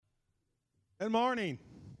Good morning.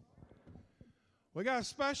 We got a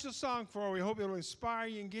special song for you. We hope it'll inspire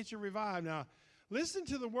you and get you revived. Now, listen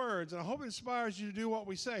to the words, and I hope it inspires you to do what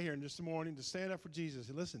we say here in just a morning, to stand up for Jesus.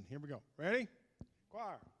 And listen, here we go. Ready?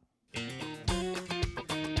 Choir.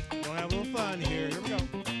 We'll have a little fun here. Here we go.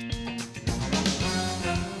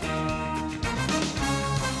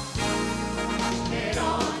 Get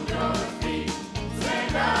on your feet,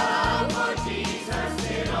 stand up for Jesus.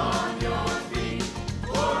 Get on your feet,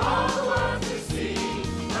 for all the world to see.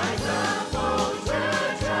 Rise up, O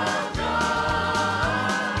Church of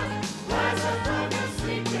God. Rise up from your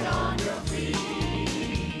sleep, get on your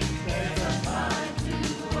feet. There's a time to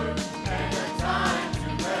work and a time to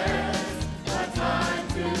rest, a time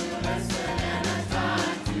to listen and a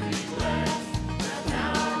time to be blessed. And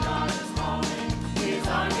now our God is calling His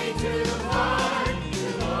army to the fight.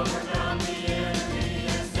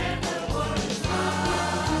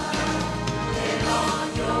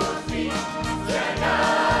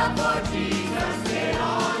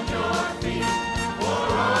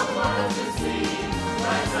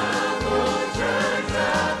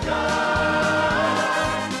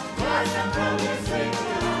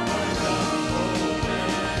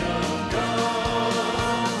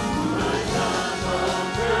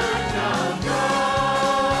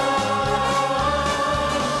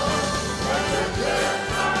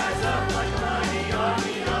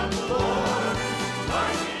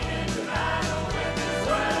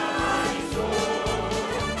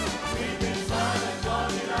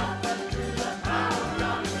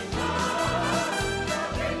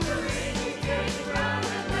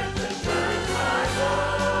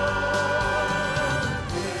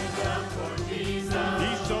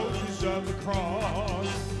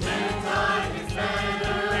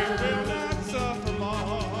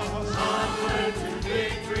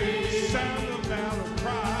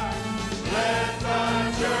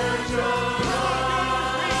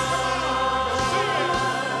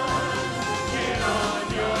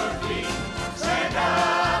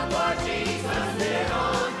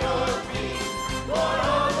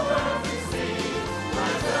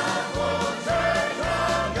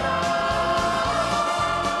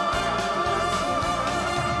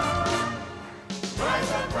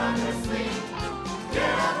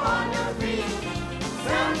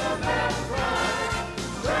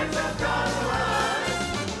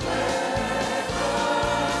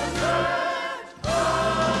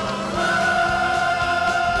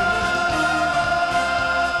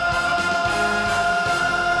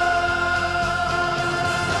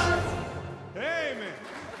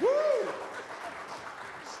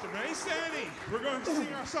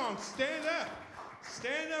 Stand up.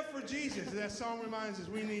 Stand up for Jesus. That song reminds us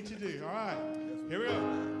we need to do. All right. Here we go.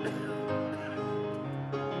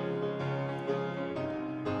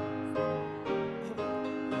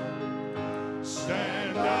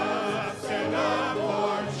 Stand up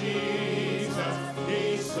for Jesus,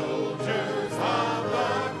 ye soldiers of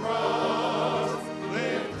the cross.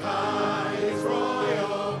 Lift high His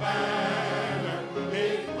royal banner,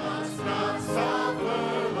 it must not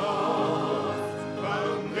suffer loss.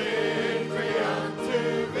 From victory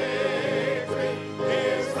unto victory,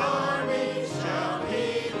 His army shall He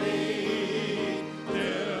lead.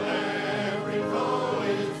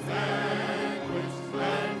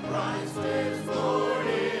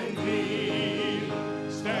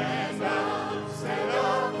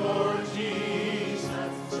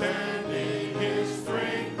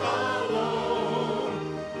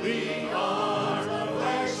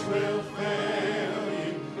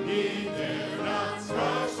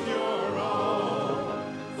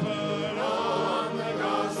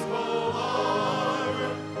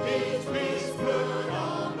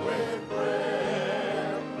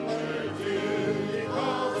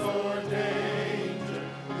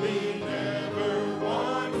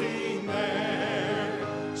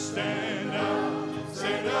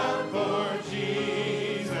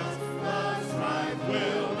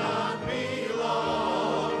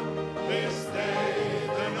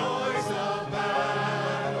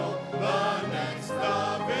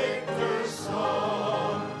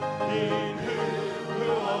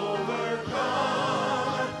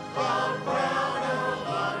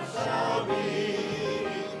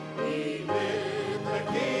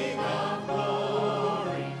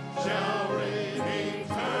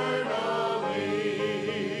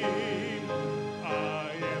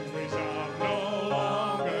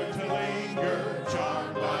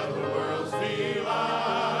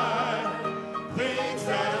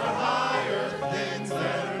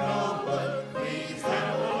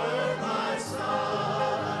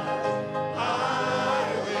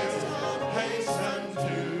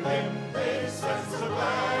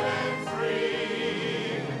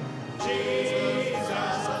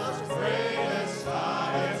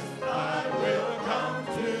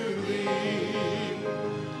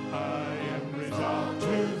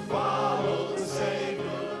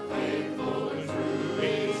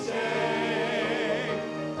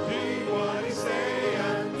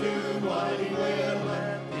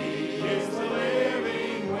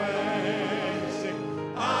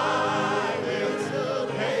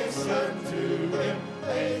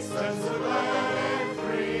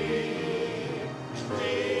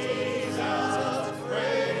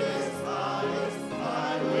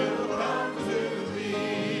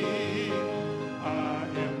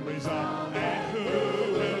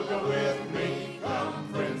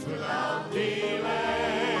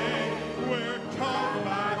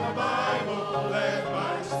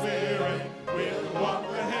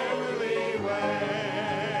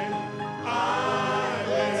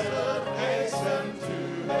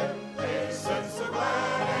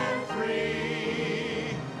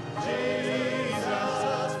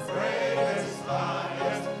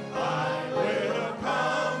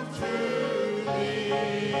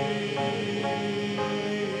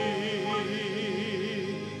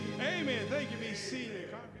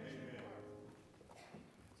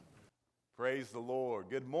 Praise the Lord.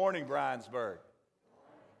 Good morning, Bryansburg.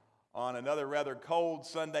 On another rather cold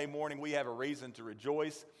Sunday morning, we have a reason to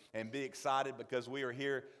rejoice and be excited because we are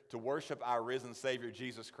here to worship our risen Savior,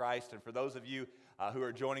 Jesus Christ. And for those of you who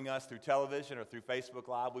are joining us through television or through Facebook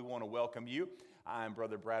Live, we want to welcome you. I'm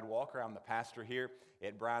Brother Brad Walker. I'm the pastor here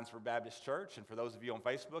at Bryansburg Baptist Church. And for those of you on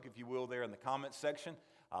Facebook, if you will, there in the comments section,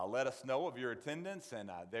 let us know of your attendance,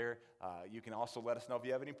 and there you can also let us know if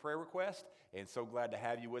you have any prayer requests. And so glad to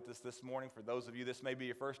have you with us this morning. For those of you, this may be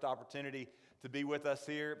your first opportunity to be with us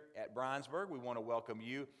here at Bryansburg. We want to welcome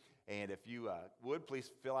you, and if you would,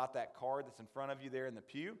 please fill out that card that's in front of you there in the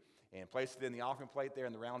pew and place it in the offering plate there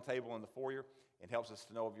in the round table in the foyer. It helps us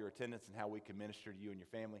to know of your attendance and how we can minister to you and your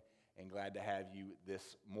family, and glad to have you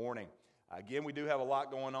this morning. Again, we do have a lot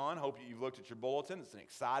going on. Hope you've looked at your bulletin. It's an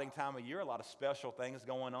exciting time of year, a lot of special things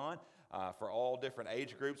going on for all different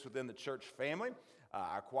age groups within the church family.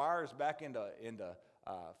 Our choir is back into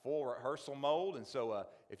full rehearsal mode, and so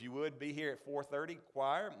if you would be here at 4:30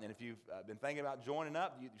 choir, and if you've been thinking about joining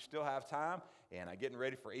up, you still have time, and getting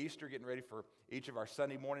ready for Easter, getting ready for each of our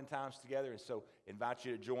Sunday morning times together, and so invite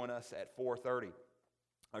you to join us at 4:30.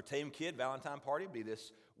 Our Team Kid Valentine Party will be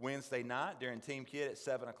this Wednesday night during Team Kid at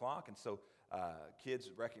 7 o'clock, and so kids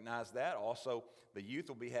recognize that. Also, the youth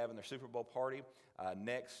will be having their Super Bowl party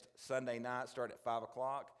next Sunday night, starting at 5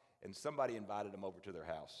 o'clock, and somebody invited them over to their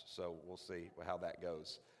house, so we'll see how that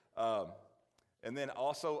goes. And then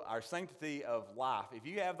also our Sanctity of Life. If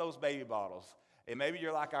you have those baby bottles, and maybe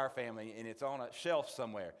you're like our family and it's on a shelf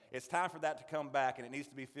somewhere, it's time for that to come back, and it needs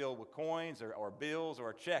to be filled with coins or bills or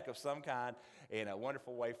a check of some kind, and a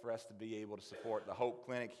wonderful way for us to be able to support the Hope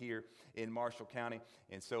Clinic here in Marshall County.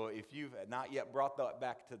 And so if you've not yet brought that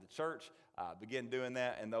back to the church, begin doing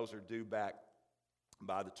that, and those are due back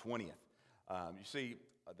by the 20th. You see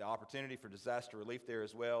the opportunity for disaster relief there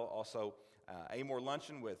as well. Also, Amor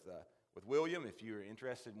Luncheon with William. If you're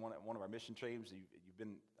interested in one of our mission teams, you've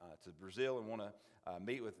been to Brazil and want to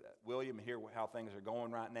meet with William and hear how things are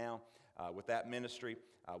going right now with that ministry,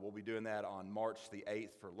 we'll be doing that on March the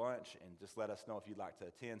 8th for lunch, and just let us know if you'd like to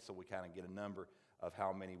attend so we kind of get a number of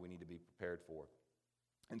how many we need to be prepared for.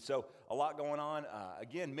 And so a lot going on.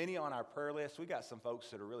 Again, many on our prayer list. We got some folks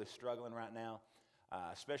that are really struggling right now,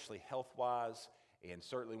 especially health-wise, and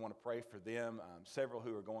certainly want to pray for them. Several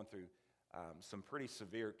who are going through some pretty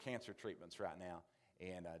severe cancer treatments right now.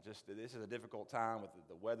 And this is a difficult time with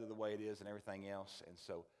the weather the way it is and everything else. And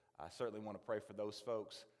so I certainly want to pray for those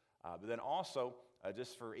folks. But then also,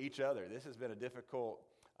 just for each other, this has been a difficult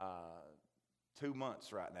 2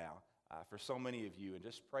 months right now for so many of you. And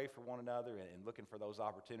just pray for one another and looking for those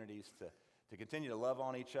opportunities to continue to love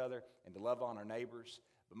on each other and to love on our neighbors.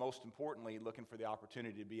 But most importantly, looking for the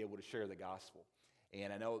opportunity to be able to share the gospel.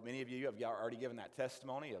 And I know many of you have already given that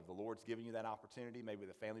testimony of the Lord's giving you that opportunity, maybe with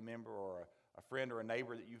a family member or a friend or a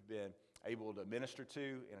neighbor that you've been able to minister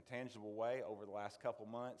to in a tangible way over the last couple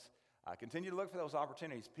months. Continue to look for those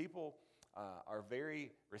opportunities. People are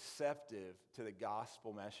very receptive to the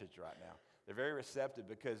gospel message right now. They're very receptive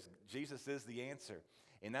because Jesus is the answer.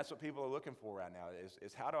 And that's what people are looking for right now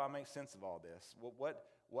is how do I make sense of all this?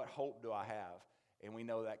 What hope do I have? And we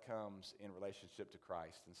know that comes in relationship to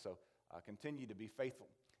Christ. And so continue to be faithful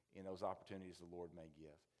in those opportunities the Lord may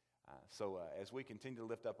give. So as we continue to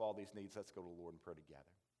lift up all these needs, let's go to the Lord and pray together.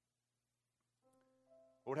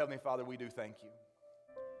 Lord Heavenly Father, we do thank you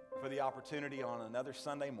for the opportunity on another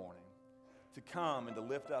Sunday morning to come and to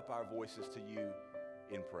lift up our voices to you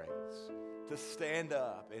in praise, to stand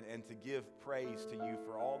up and to give praise to you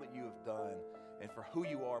for all that you have done and for who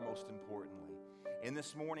you are most importantly. And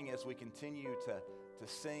this morning as we continue to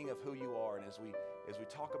sing of who you are, and as we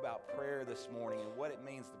talk about prayer this morning and what it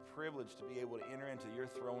means, the privilege to be able to enter into your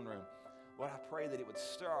throne room, Lord, I pray that it would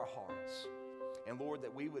stir our hearts. And Lord,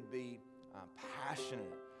 that we would be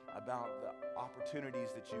passionate about the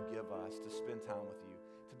opportunities that you give us to spend time with you,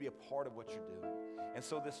 to be a part of what you're doing. And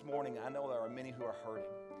so this morning, I know there are many who are hurting,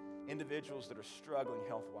 individuals that are struggling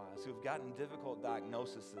health-wise, who've gotten difficult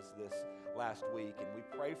diagnoses this last week, and we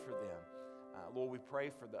pray for them. Lord, we pray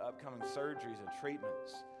for the upcoming surgeries and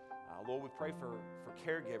treatments. Lord, we pray for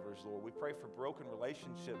caregivers, Lord. We pray for broken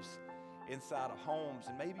relationships inside of homes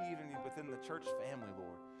and maybe even within the church family,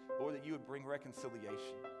 Lord. Lord, that you would bring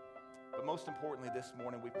reconciliation. But most importantly this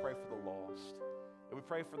morning, we pray for the lost. And we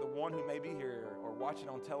pray for the one who may be here or watching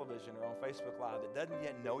on television or on Facebook Live that doesn't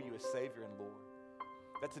yet know you as Savior and Lord.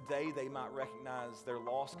 That today they might recognize their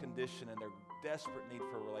lost condition and their desperate need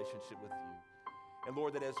for a relationship with you. And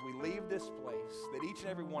Lord, that as we leave this place, that each and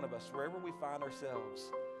every one of us, wherever we find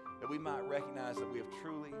ourselves, that we might recognize that we have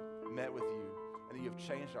truly met with you and that you have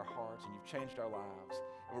changed our hearts and you've changed our lives.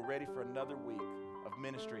 And we're ready for another week of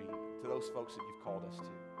ministry to those folks that you've called us to.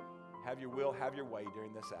 Have your will, have your way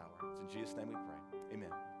during this hour. It's in Jesus' name we pray.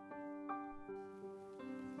 Amen.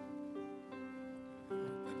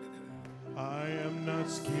 I am not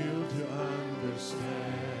skilled to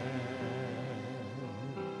understand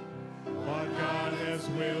what God has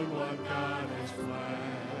willed, what God has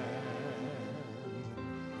planned.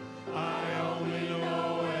 I only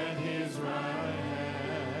know at His right hand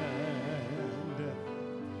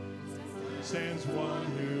stands one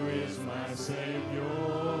who is my Savior.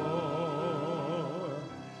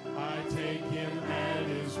 I take Him at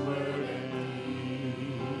His word and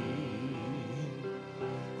heed.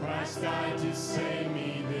 Christ died to save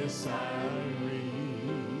me, this I read.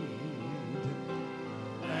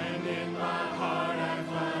 And in my heart I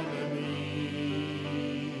find the need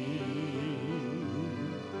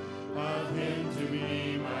of Him to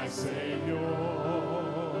be my Savior,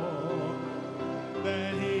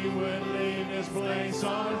 that He would leave this place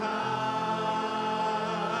on high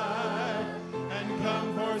and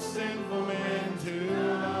come for sinful men to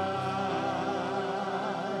die.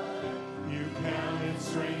 You counted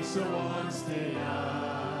strength, so once did I.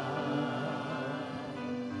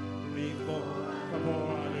 Before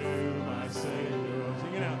I knew my Savior.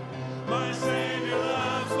 Sing it out. My Savior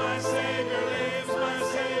loves, my Savior lives, my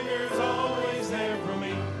Savior's always there for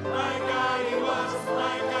me. My God He was,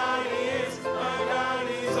 my God He is, my God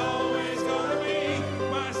He's always gonna be.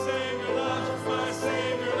 My Savior loves, my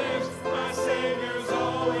Savior lives, my Savior's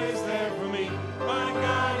always there for me. My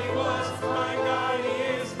God He was, my God He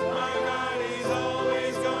is, my God He's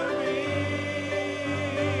always gonna be.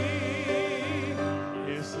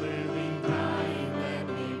 Yes, living, dying, let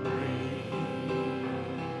me breathe.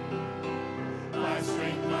 My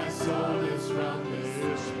strength, my soul is from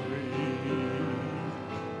this creed.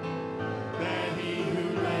 That He who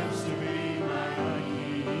lives to be my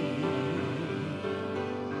King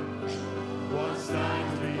once died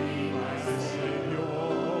to be my Savior.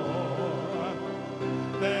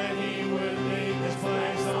 That He would leave this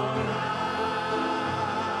place on high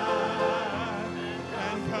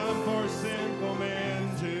and come for sinful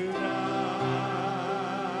men to die.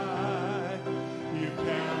 You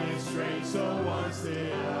counted straight, so once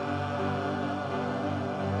did I.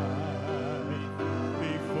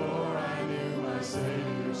 Before I knew my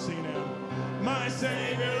Savior, sing now. My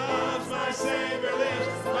Savior loves, my Savior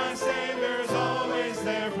lives, my Savior's always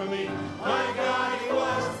there for me. My God He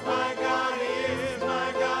was, my God He is,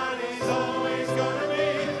 my God He's always gonna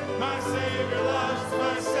be. My Savior loves,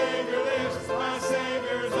 my Savior lives, my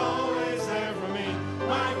Savior's always there for me.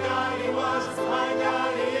 My God He was, my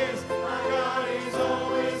God He is, my God He's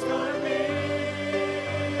always gonna be.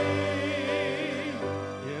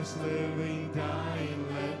 Yes, living, dying,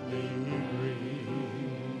 let me breathe.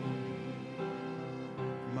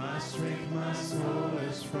 My strength, my soul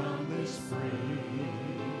is from this spring.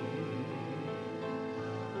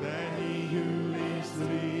 That He who lives to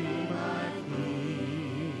be my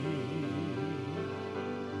King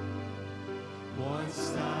once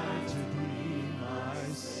died to be my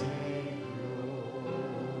Savior.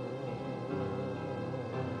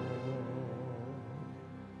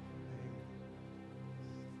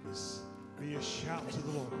 This be a shout to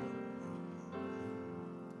the Lord.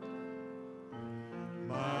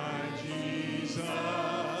 My Jesus,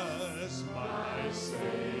 my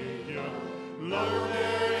Savior, Lord,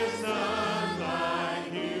 there is none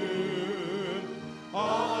like you.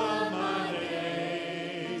 All of my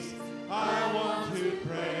days I want to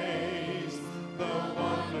praise the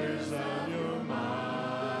wonders of your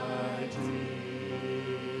mighty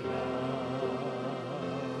love.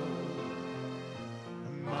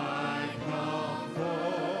 My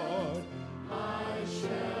comfort,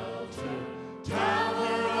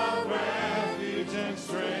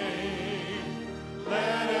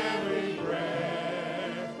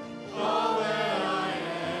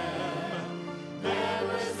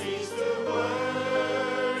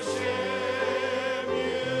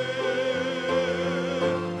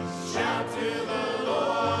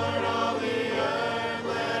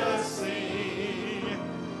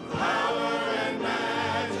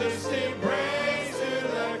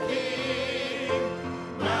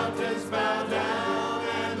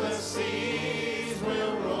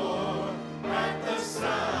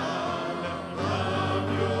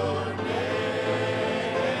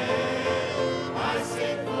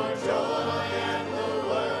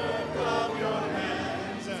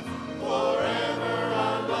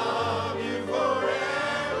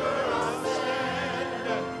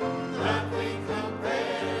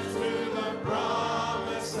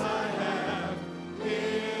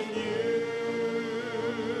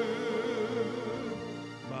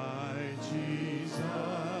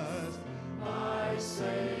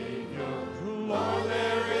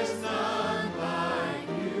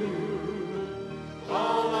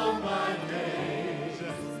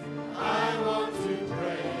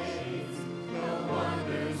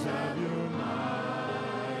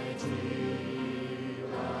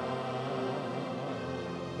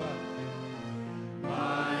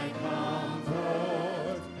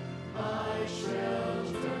 Price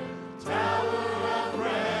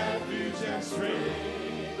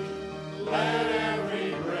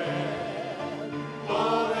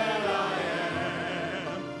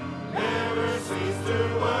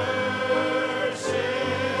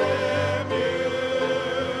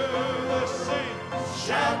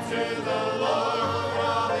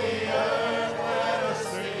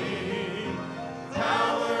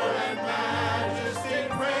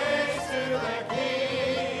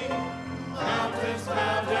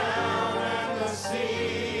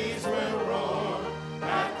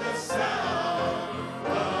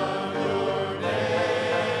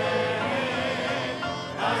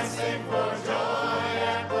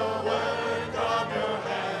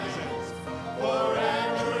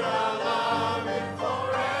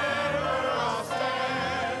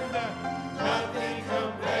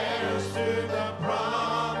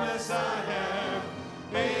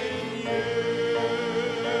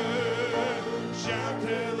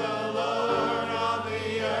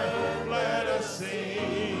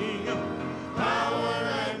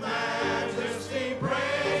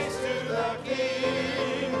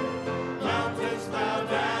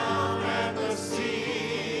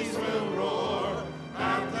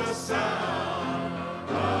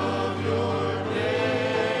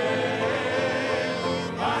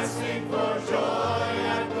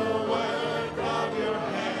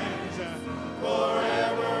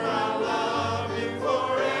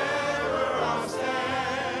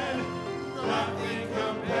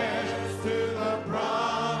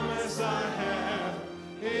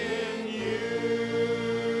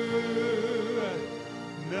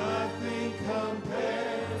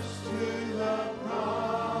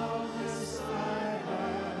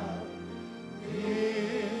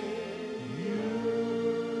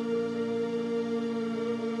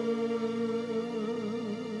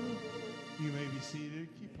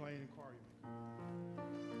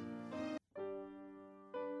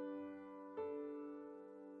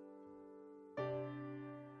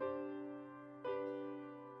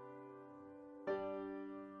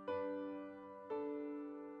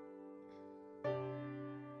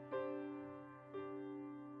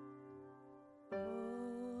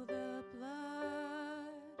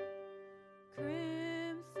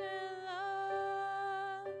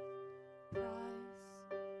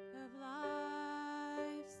of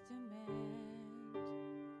life's demand.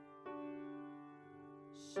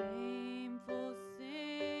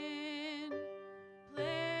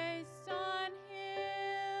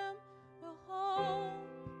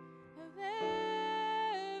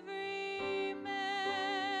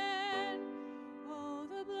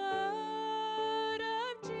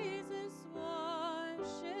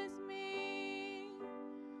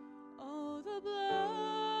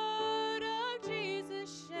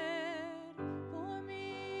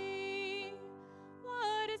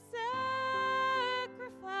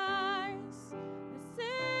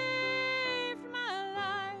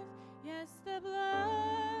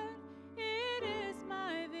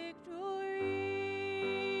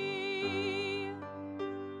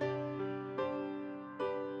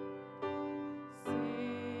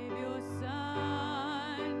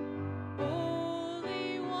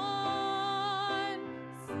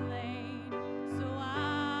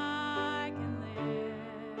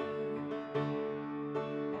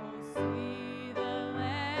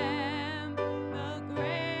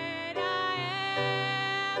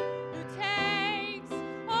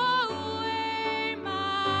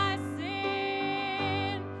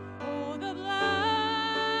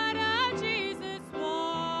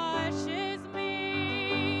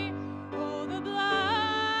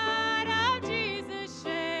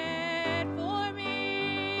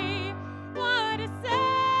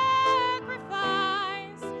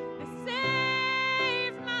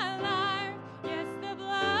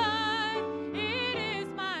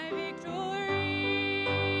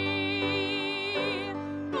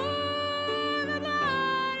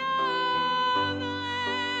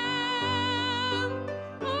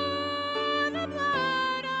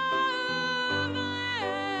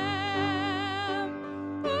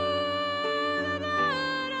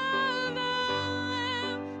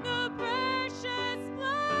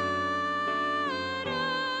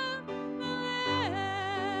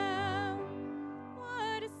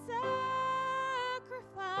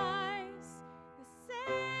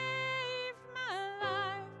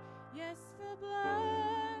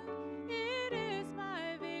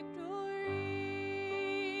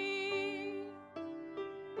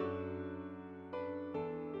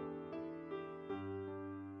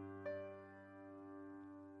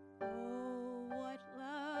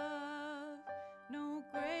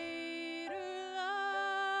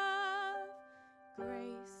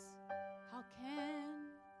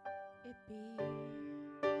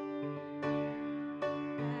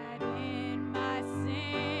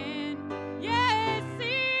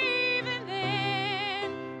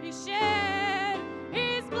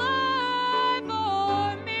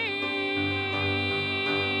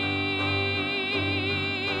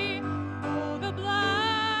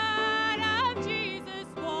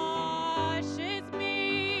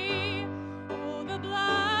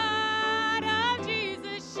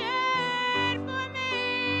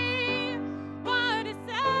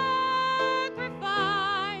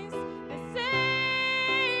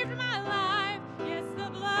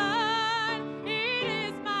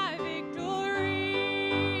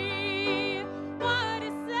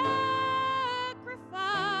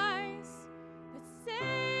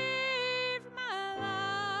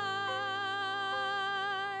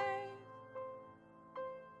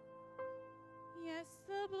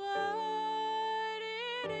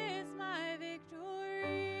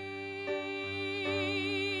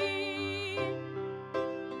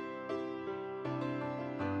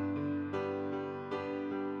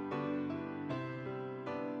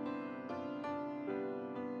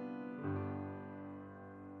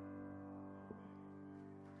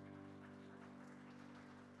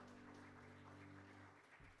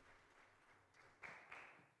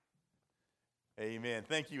 Amen.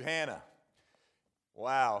 Thank you, Hannah.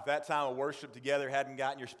 Wow, if that time of worship together hadn't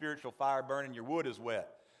gotten your spiritual fire burning, your wood is wet.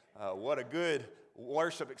 What a good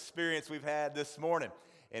worship experience we've had this morning.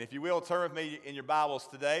 And if you will, turn with me in your Bibles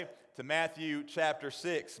today to Matthew chapter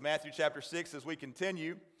 6. Matthew chapter 6 as we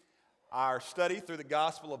continue our study through the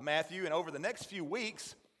Gospel of Matthew. And over the next few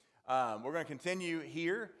weeks, we're going to continue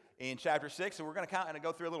here in chapter 6, and we're going to kind of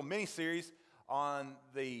go through a little mini-series on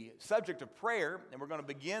the subject of prayer. And we're going to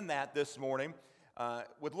begin that this morning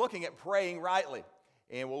with looking at praying rightly.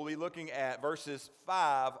 And we'll be looking at verses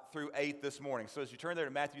 5 through 8 this morning. So as you turn there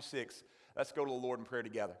to Matthew 6, let's go to the Lord in prayer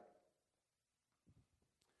together.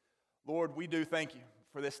 Lord, we do thank you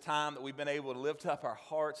for this time that we've been able to lift up our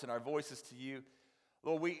hearts and our voices to you.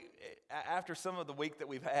 Lord, after some of the week that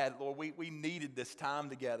we've had, Lord, we needed this time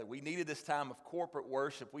together. We needed this time of corporate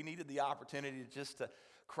worship. We needed the opportunity to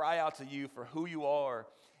cry out to you for who you are.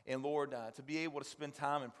 And Lord, to be able to spend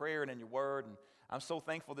time in prayer and in your word. And I'm so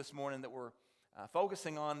thankful this morning that we're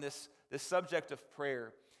focusing on this subject of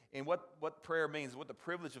prayer and what prayer means, what the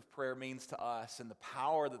privilege of prayer means to us and the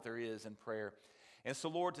power that there is in prayer. And so,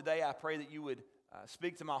 Lord, today I pray that you would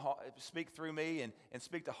speak to my heart, speak through me and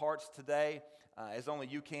speak to hearts today as only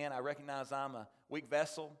you can. I recognize I'm a weak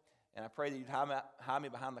vessel, and I pray that you'd hide me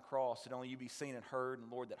behind the cross, that only you be seen and heard.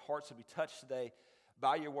 And, Lord, that hearts would be touched today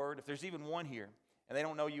by your word. If there's even one here and they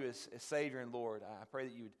don't know you as Savior and Lord, I pray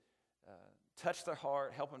that you would touch their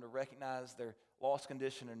heart, help them to recognize their lost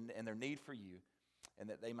condition and their need for you, and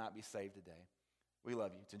that they might be saved today. We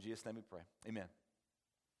love you. It's in Jesus' name we pray. Amen.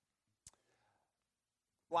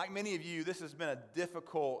 Like many of you, this has been a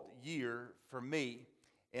difficult year for me,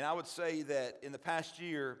 and I would say that in the past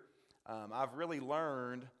year, I've really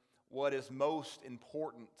learned what is most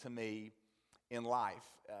important to me in life.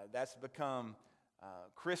 That's become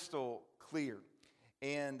crystal clear.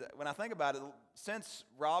 And when I think about it, since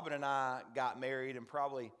Robin and I got married, and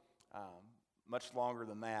probably much longer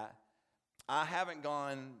than that, I haven't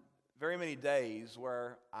gone very many days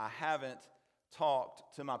where I haven't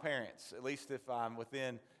talked to my parents, at least if I'm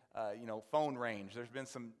within phone range. There's been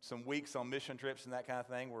some weeks on mission trips and that kind of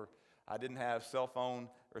thing where I didn't have cell phone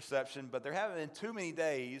reception, but there haven't been too many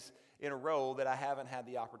days in a row that I haven't had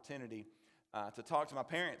the opportunity to talk to my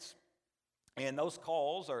parents. And those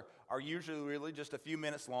calls are usually really just a few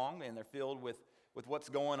minutes long, and they're filled with what's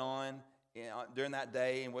going on during that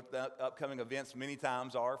day and what the upcoming events many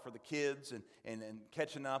times are for the kids and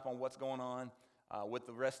catching up on what's going on with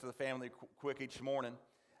the rest of the family quick each morning.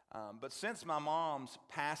 But since my mom's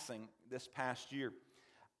passing this past year,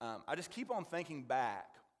 I just keep on thinking back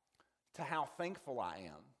to how thankful I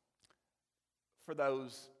am for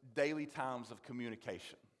those daily times of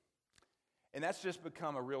communication. And that's just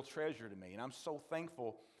become a real treasure to me. And I'm so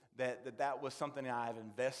thankful that was something I've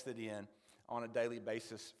invested in on a daily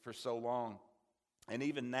basis for so long. And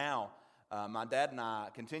even now, my dad and I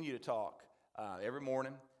continue to talk every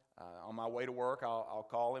morning. On my way to work, I'll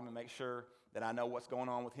call him and make sure that I know what's going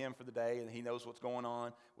on with him for the day, and he knows what's going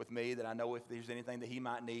on with me, that I know if there's anything that he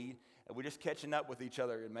might need. And we're just catching up with each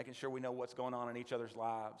other and making sure we know what's going on in each other's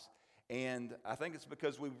lives. And I think it's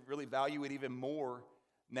because we really value it even more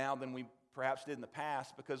now than we perhaps did in the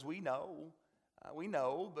past, because we know,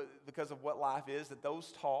 but because of what life is, that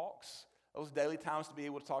those talks, those daily times to be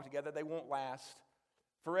able to talk together, they won't last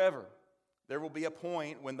forever. There will be a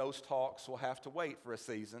point when those talks will have to wait for a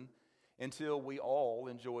season until we all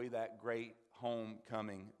enjoy that great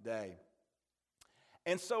homecoming day.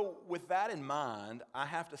 And so with that in mind, I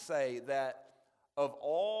have to say that of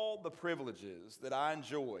all the privileges that I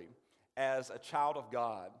enjoy as a child of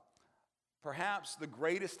God, perhaps the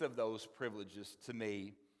greatest of those privileges to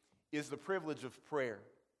me is the privilege of prayer.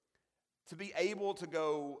 To be able to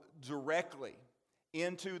go directly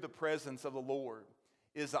into the presence of the Lord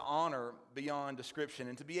is an honor beyond description.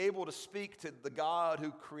 And to be able to speak to the God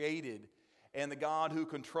who created and the God who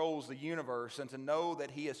controls the universe, and to know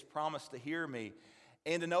that He has promised to hear me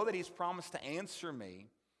and to know that He's promised to answer me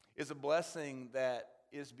is a blessing that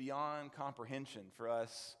is beyond comprehension for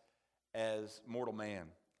us as mortal man.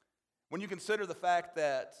 When you consider the fact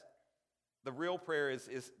that the real prayer is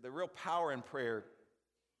the real power in prayer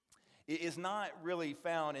is not really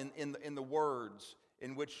found in the words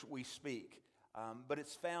in which we speak, but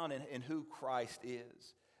it's found in who Christ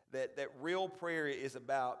is. That real prayer is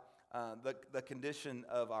about the condition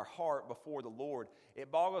of our heart before the Lord.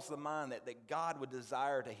 It boggles the mind that God would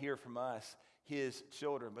desire to hear from us, His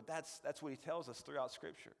children. But that's what He tells us throughout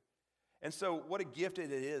Scripture. And so what a gift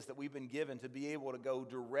it is that we've been given to be able to go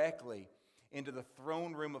directly into the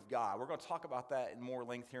throne room of God. We're going to talk about that in more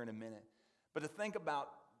length here in a minute. But to think about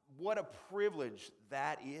what a privilege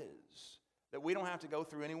that is, that we don't have to go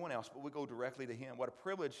through anyone else, but we go directly to Him. What a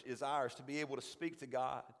privilege is ours to be able to speak to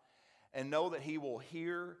God and know that He will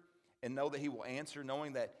hear and know that He will answer,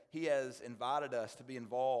 knowing that He has invited us to be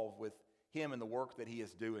involved with Him in the work that He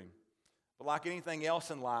is doing. But like anything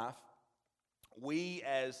else in life, we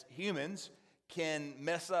as humans can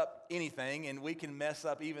mess up anything, and we can mess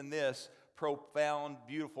up even this profound,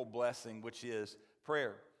 beautiful blessing, which is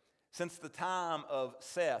prayer. Since the time of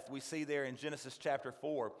Seth, we see there in Genesis chapter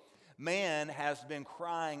 4, man has been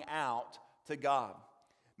crying out to God.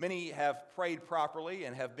 Many have prayed properly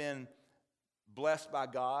and have been blessed by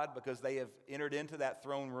God because they have entered into that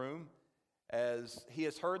throne room as He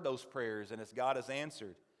has heard those prayers and as God has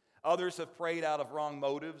answered. Others have prayed out of wrong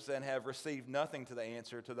motives and have received nothing to the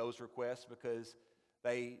answer to those requests because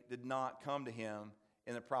they did not come to Him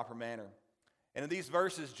in the proper manner. And in these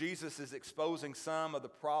verses, Jesus is exposing some of the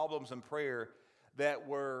problems in prayer that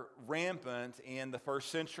were rampant in the first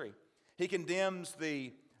century. He condemns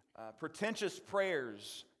the pretentious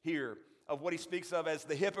prayers here of what He speaks of as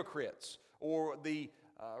the hypocrites or the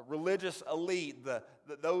religious elite,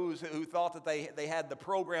 those who thought that they had the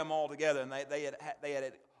program all together and they had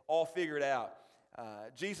it all figured out.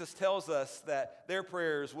 Jesus tells us that their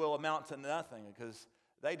prayers will amount to nothing because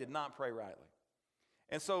they did not pray rightly.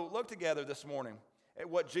 And so look together this morning at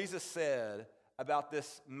what Jesus said about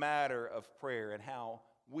this matter of prayer and how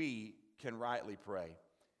we can rightly pray.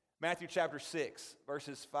 Matthew chapter 6,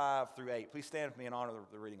 verses 5 through 8. Please stand with me in honor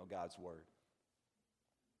of the reading of God's word.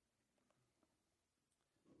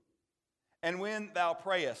 And when thou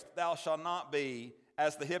prayest, thou shalt not be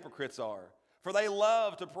as the hypocrites are. For they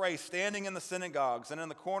love to pray standing in the synagogues and in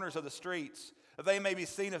the corners of the streets, that they may be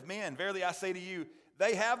seen of men. Verily I say to you,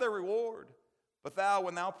 they have their reward. But thou,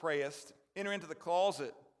 when thou prayest, enter into the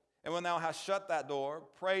closet, and when thou hast shut that door,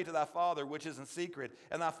 pray to thy Father which is in secret,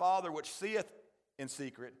 and thy Father which seeth in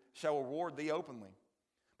secret shall reward thee openly.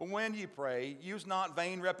 But when ye pray, use not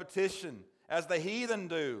vain repetition, as the heathen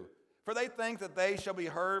do, for they think that they shall be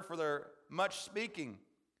heard for their much speaking.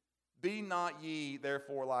 Be not ye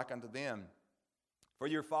therefore like unto them, for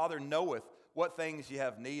your Father knoweth what things ye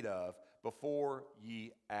have need of before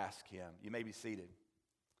ye ask Him. You may be seated.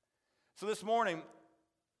 So this morning,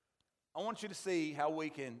 I want you to see how we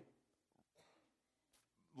can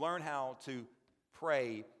learn how to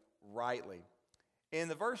pray rightly.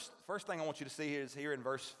 And the first thing I want you to see is here in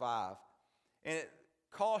verse 5, and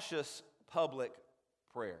cautious public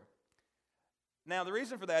prayer. Now, the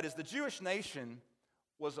reason for that is the Jewish nation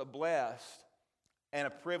was a blessed and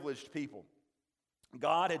a privileged people.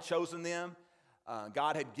 God had chosen them.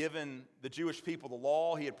 God had given the Jewish people the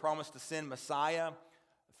law. He had promised to send Messiah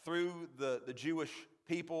through the Jewish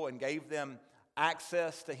people and gave them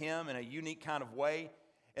access to Him in a unique kind of way.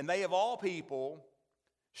 And they, of all people,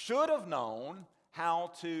 should have known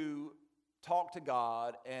how to talk to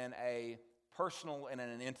God in a personal and in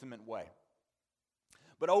an intimate way.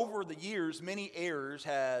 But over the years, many errors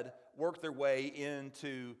had worked their way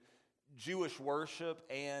into Jewish worship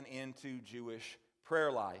and into Jewish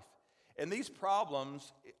prayer life. And these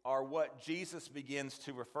problems are what Jesus begins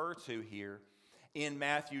to refer to here in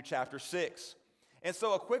Matthew chapter 6. And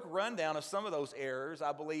so a quick rundown of some of those errors,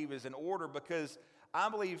 I believe, is in order because I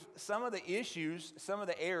believe some of the issues, some of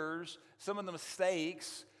the errors, some of the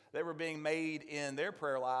mistakes that were being made in their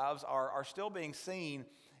prayer lives are still being seen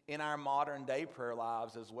in our modern day prayer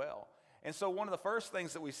lives as well. And so one of the first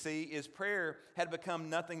things that we see is prayer had become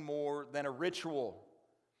nothing more than a ritual.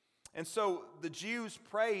 And so the Jews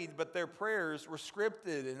prayed, but their prayers were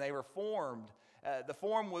scripted and they were formed. The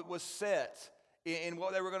form was set in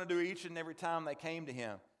what they were going to do each and every time they came to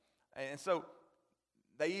Him. And so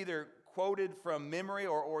they either quoted from memory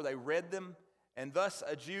or they read them, and thus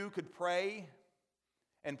a Jew could pray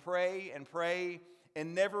and pray and pray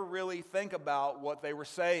and never really think about what they were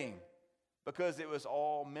saying because it was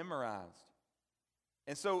all memorized.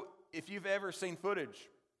 And so if you've ever seen footage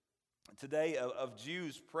today of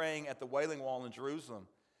Jews praying at the Wailing Wall in Jerusalem,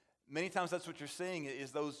 many times that's what you're seeing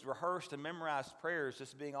is those rehearsed and memorized prayers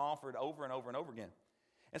just being offered over and over and over again.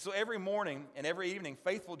 And so every morning and every evening,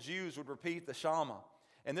 faithful Jews would repeat the Shema.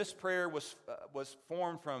 And this prayer was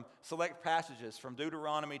formed from select passages from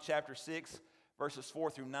Deuteronomy chapter 6, verses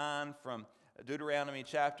 4 through 9, from Deuteronomy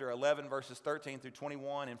chapter 11, verses 13 through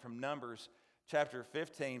 21, and from Numbers chapter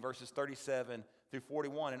 15, verses 37 through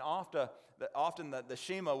 41. And often the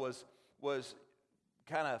Shema was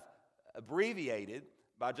kind of abbreviated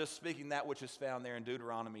by just speaking that which is found there in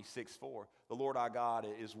Deuteronomy 6:4. The Lord our God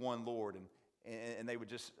is one Lord, and they would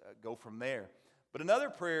just go from there. But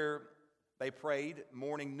another prayer they prayed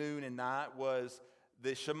morning, noon, and night was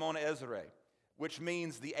the Shemona Ezra, which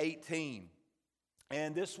means the 18.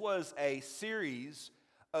 And this was a series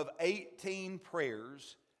of 18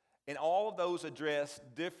 prayers, and all of those address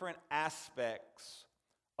different aspects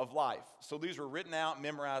of life. So these were written out,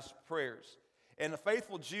 memorized prayers. And the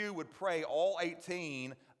faithful Jew would pray all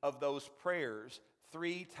 18 of those prayers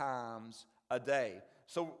 3 times a day.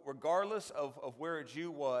 So regardless of where a Jew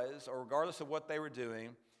was, or regardless of what they were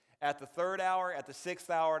doing, at the 3rd hour, at the 6th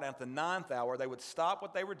hour, and at the 9th hour, they would stop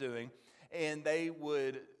what they were doing, and they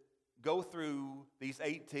would go through these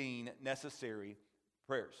 18 necessary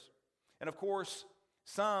prayers. And of course,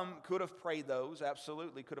 some could have prayed those,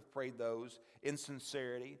 absolutely could have prayed those in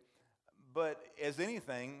sincerity. But as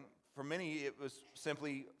anything, for many, it was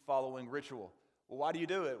simply following ritual. Well, why do you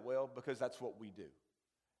do it? Well, because that's what we do.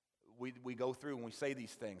 We go through and we say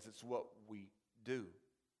these things. It's what we do.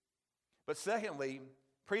 But secondly,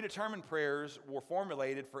 predetermined prayers were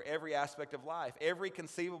formulated for every aspect of life. Every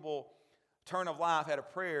conceivable turn of life had a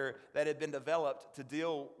prayer that had been developed to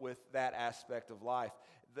deal with that aspect of life.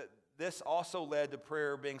 This also led to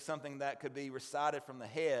prayer being something that could be recited from the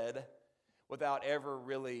head without ever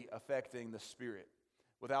really affecting the spirit,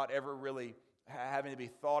 without ever really having to be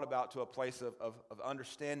thought about to a place of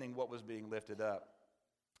understanding what was being lifted up.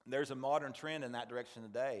 There's a modern trend in that direction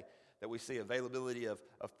today that we see availability of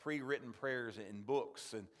pre-written prayers in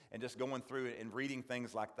books and just going through it and reading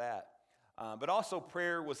things like that. But also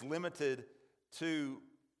prayer was limited to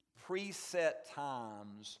preset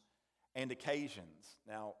times and occasions.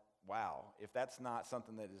 Now, wow, if that's not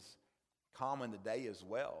something that is common today as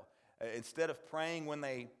well. Instead of praying when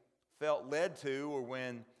they felt led to or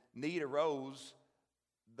when need arose,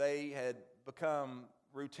 they had become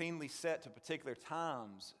routinely set to particular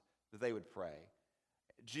times that they would pray.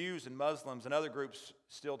 Jews and Muslims and other groups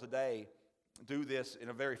still today do this in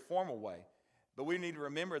a very formal way. But we need to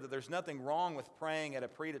remember that there's nothing wrong with praying at a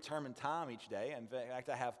predetermined time each day. In fact,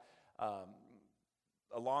 I have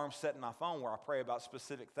alarms set in my phone where I pray about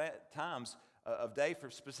specific times of day for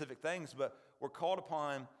specific things. But we're called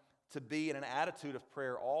upon to be in an attitude of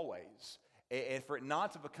prayer always. And for it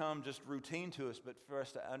not to become just routine to us, but for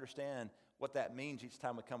us to understand what that means each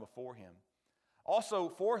time we come before Him. Also,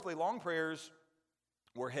 fourthly, long prayers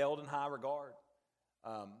were held in high regard.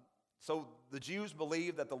 So the Jews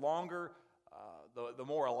believed that the longer, the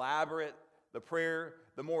more elaborate the prayer,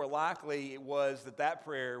 the more likely it was that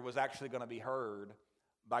prayer was actually going to be heard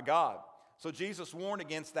by God. So Jesus warned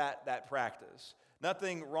against that practice.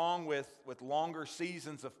 Nothing wrong with longer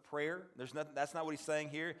seasons of prayer. That's not what he's saying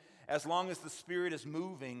here. As long as the Spirit is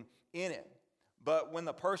moving in it. But when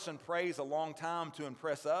the person prays a long time to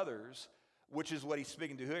impress others, which is what he's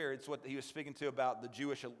speaking to here, it's what he was speaking to about the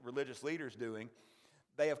Jewish religious leaders doing,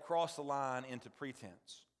 they have crossed the line into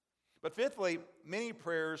pretense. But fifthly, many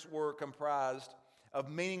prayers were comprised of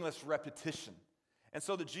meaningless repetition. And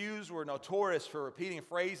so the Jews were notorious for repeating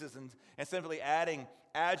phrases and simply adding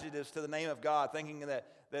adjectives to the name of God, thinking that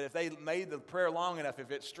if they made the prayer long enough, if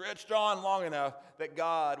it stretched on long enough, that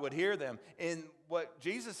God would hear them. And what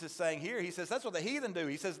Jesus is saying here, he says that's what the heathen do.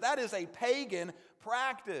 He says that is a pagan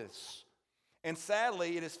practice. And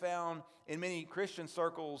sadly, it is found in many Christian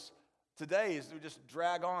circles today is we just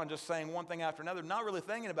drag on, just saying one thing after another, not really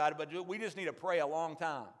thinking about it, but we just need to pray a long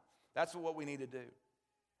time. That's what we need to do.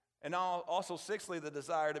 And also, sixthly, the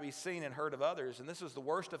desire to be seen and heard of others. And this is the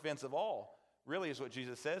worst offense of all, really, is what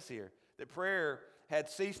Jesus says here. That prayer had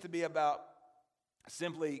ceased to be about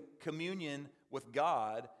simply communion with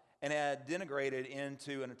God and had denigrated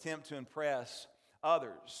into an attempt to impress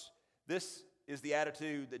others. This is the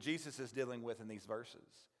attitude that Jesus is dealing with in these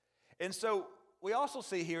verses. And so we also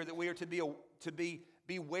see here that we are to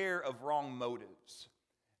beware of wrong motives.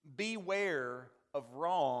 Beware of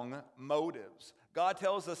wrong motives. God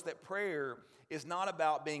tells us that prayer is not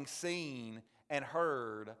about being seen and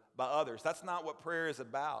heard by others. That's not what prayer is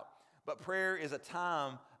about. But prayer is a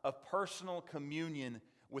time of personal communion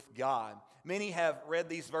with God. Many have read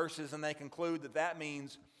these verses and they conclude that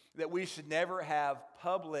means that we should never have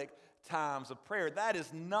public times of prayer. That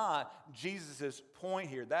is not Jesus' point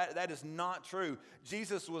here. That is not true.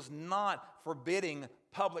 Jesus was not forbidding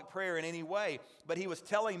public prayer in any way, but he was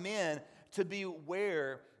telling men to be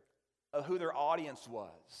aware of who their audience was.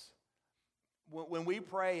 When we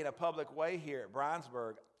pray in a public way here at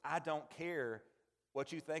Bryansburg, I don't care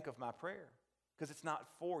what you think of my prayer because it's not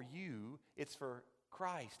for you, it's for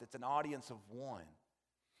Christ. It's an audience of one.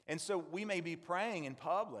 And so we may be praying in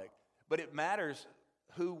public, but it matters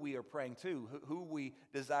who we are praying to, who we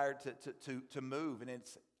desire to move, and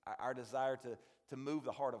it's our desire to move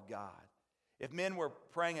the heart of God. If men were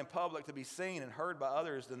praying in public to be seen and heard by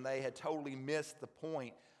others, then they had totally missed the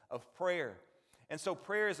point of prayer. And so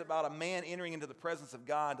prayer is about a man entering into the presence of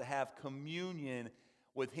God to have communion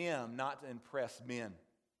with him, not to impress men.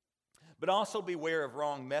 But also beware of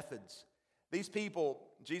wrong methods. These people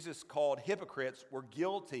Jesus called hypocrites were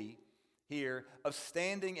guilty here of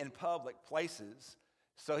standing in public places.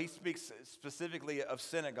 So he speaks specifically of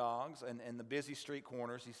synagogues and the busy street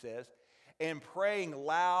corners, he says, and praying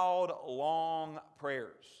loud, long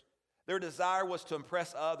prayers. Their desire was to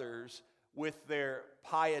impress others with their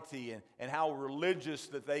piety and how religious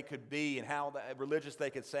that they could be and how religious they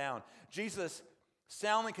could sound. Jesus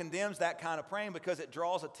soundly condemns that kind of praying because it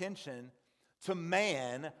draws attention to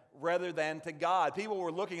man rather than to God. People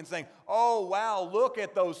were looking and saying, oh, wow, look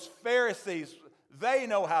at those Pharisees. They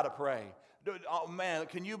know how to pray. Oh, man,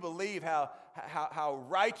 can you believe how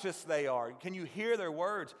righteous they are? Can you hear their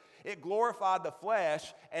words? It glorified the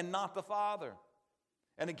flesh and not the Father.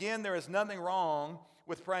 And again, there is nothing wrong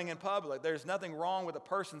with praying in public. There's nothing wrong with a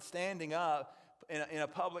person standing up in a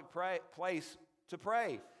public place to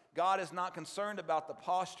pray. God is not concerned about the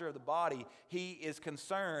posture of the body. He is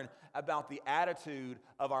concerned about the attitude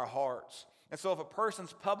of our hearts. And so if a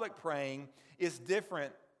person's public praying is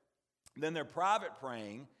different than their private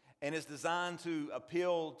praying and is designed to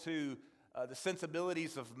appeal to the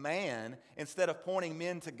sensibilities of man instead of pointing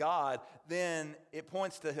men to God, then it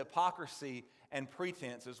points to hypocrisy and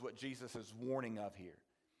pretense is what Jesus is warning of here.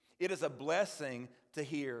 It is a blessing to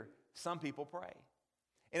hear some people pray.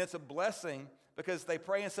 And it's a blessing because they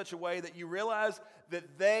pray in such a way that you realize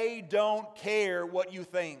that they don't care what you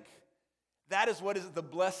think. That is what is the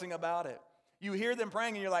blessing about it. You hear them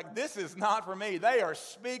praying and you're like, this is not for me. They are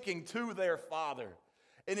speaking to their Father.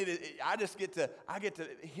 And I get to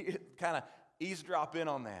kind of eavesdrop in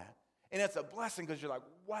on that. And it's a blessing because you're like,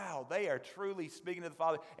 wow, they are truly speaking to the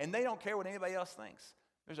Father. And they don't care what anybody else thinks.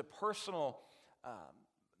 There's a personal,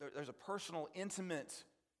 intimate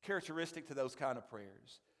characteristic to those kind of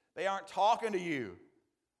prayers. They aren't talking to you.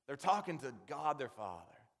 They're talking to God, their Father.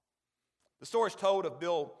 The story is told of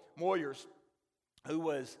Bill Moyers, who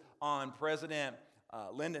was on President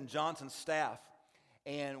Lyndon Johnson's staff.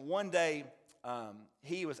 And one day,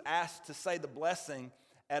 he was asked to say the blessing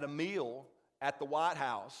at a meal at the White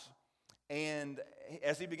House. And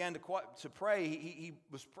as he began to pray, he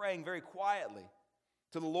was praying very quietly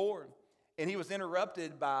to the Lord. And he was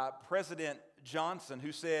interrupted by President Johnson,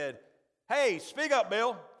 who said, hey, speak up,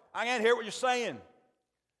 Bill. I can't hear what you're saying.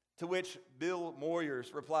 To which Bill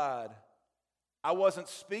Moyers replied, I wasn't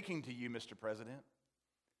speaking to you, Mr. President.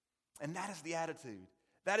 And that is the attitude.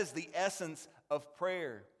 That is the essence of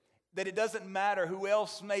prayer. That it doesn't matter who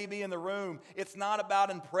else may be in the room. It's not about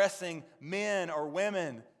impressing men or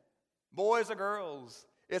women, boys or girls.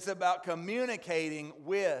 It's about communicating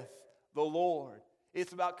with the Lord.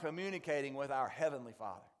 It's about communicating with our Heavenly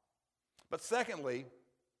Father. But secondly,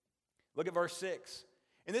 look at verse 6.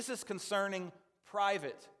 And this is concerning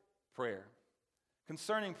private prayer.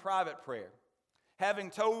 Concerning private prayer.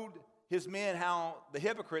 Having told his men how the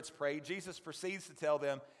hypocrites prayed, Jesus proceeds to tell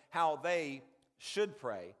them how they should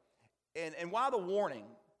pray. And why the warning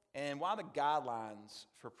and why the guidelines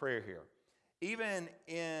for prayer here? Even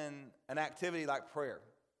in an activity like prayer,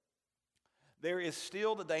 there is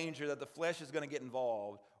still the danger that the flesh is going to get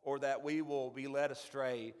involved or that we will be led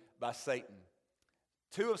astray by Satan.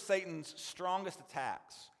 Two of Satan's strongest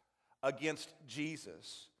attacks against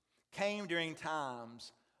Jesus came during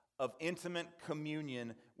times of intimate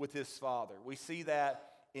communion with his Father. We see that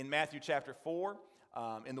in Matthew chapter 4,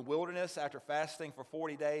 in the wilderness after fasting for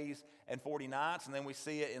 40 days and 40 nights. And then we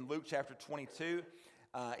see it in Luke chapter 22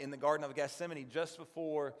 in the Garden of Gethsemane just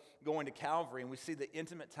before going to Calvary. And we see the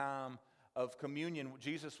intimate time of communion with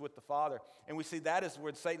Jesus with the Father. And we see that is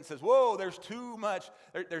where Satan says, whoa, there's too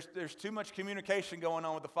much communication going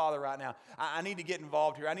on with the Father right now. I need to get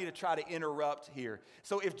involved here. I need to try to interrupt here.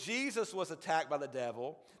 So if Jesus was attacked by the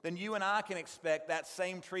devil, then you and I can expect that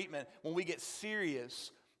same treatment when we get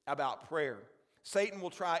serious about prayer. Satan will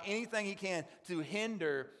try anything he can to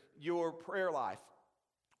hinder your prayer life.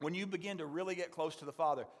 When you begin to really get close to the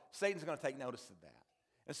Father, Satan's going to take notice of that.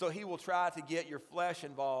 And so he will try to get your flesh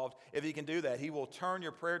involved if he can do that. He will turn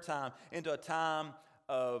your prayer time into a time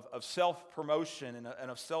of self-promotion and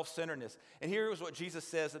of self-centeredness. And here's what Jesus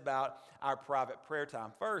says about our private prayer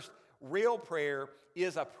time. First, real prayer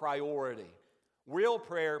is a priority. Real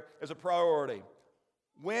prayer is a priority.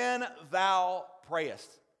 When thou prayest.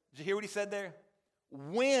 Did you hear what he said there?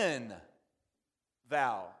 When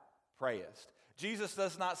thou prayest. Jesus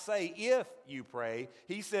does not say if you pray.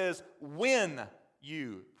 He says when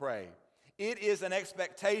you pray. It is an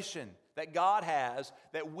expectation that God has,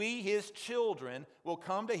 that we, His children, will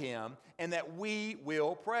come to Him and that we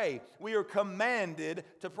will pray. We are commanded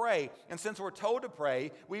to pray. And since we're told to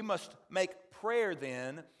pray, we must make prayer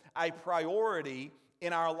then a priority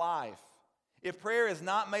in our life. If prayer is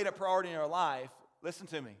not made a priority in your life, listen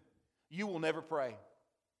to me, you will never pray.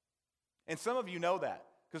 And some of you know that,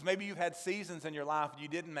 because maybe you've had seasons in your life you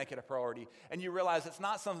didn't make it a priority, and you realize it's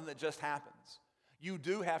not something that just happens. You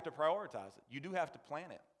do have to prioritize it. You do have to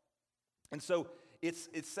plan it. And so it's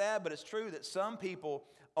sad, but it's true that some people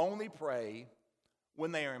only pray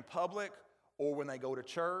when they are in public or when they go to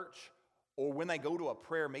church or when they go to a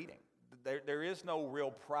prayer meeting. There is no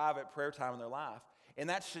real private prayer time in their life, and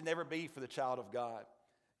that should never be for the child of God.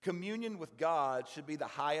 Communion with God should be the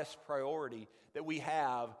highest priority that we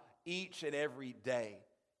have each and every day.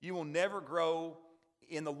 You will never grow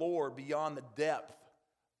in the Lord beyond the depth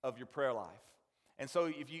of your prayer life. And so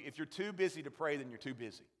if you're too busy to pray, then you're too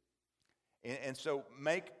busy. And so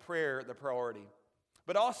make prayer the priority.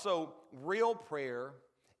 But also, real prayer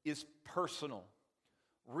is personal.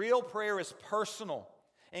 Real prayer is personal.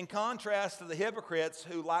 In contrast to the hypocrites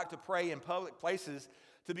who like to pray in public places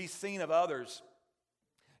to be seen of others,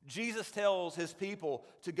 Jesus tells His people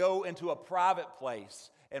to go into a private place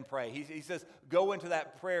and pray. He says, go into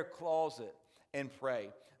that prayer closet and pray.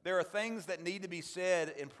 There are things that need to be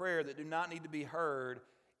said in prayer that do not need to be heard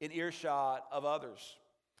in earshot of others.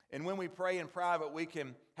 And when we pray in private, we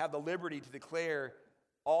can have the liberty to declare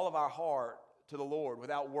all of our heart to the Lord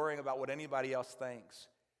without worrying about what anybody else thinks.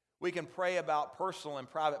 We can pray about personal and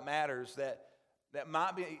private matters that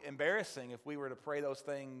might be embarrassing if we were to pray those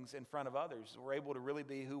things in front of others. We're able to really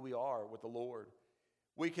be who we are with the Lord.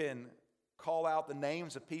 We can call out the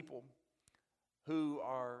names of people who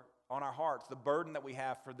are on our hearts, the burden that we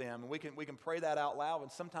have for them. And we can pray that out loud,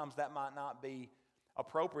 and sometimes that might not be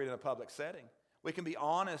appropriate in a public setting. We can be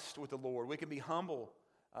honest with the Lord. We can be humble.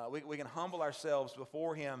 We can humble ourselves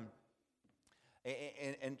before Him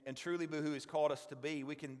and truly be who He's called us to be.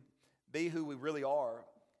 We can be who we really are.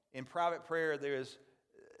 In private prayer,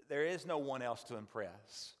 there is no one else to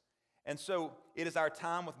impress. And so it is our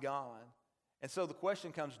time with God. And so the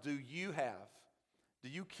question comes, do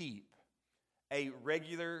you keep a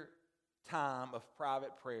regular time of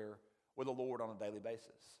private prayer with the Lord on a daily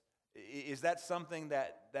basis? Is that something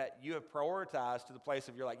that you have prioritized to the place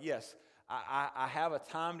of you're like, yes, I have a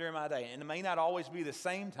time during my day, and it may not always be the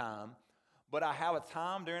same time, but I have a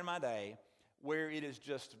time during my day where it is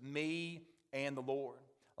just me and the Lord.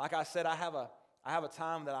 Like I said, I have a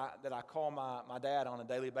time that I call my dad on a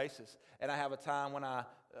daily basis, and I have a time when I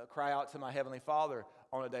cry out to my Heavenly Father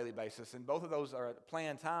on a daily basis. And both of those are at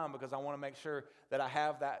planned time because I want to make sure that I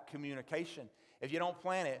have that communication. If you don't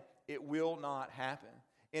plan it, it will not happen.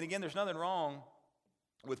 And again, there's nothing wrong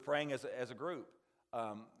with praying as a group.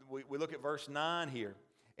 We look at verse 9 here,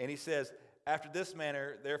 and he says, after this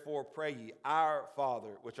manner, therefore pray ye, our Father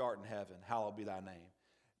which art in heaven, hallowed be thy name.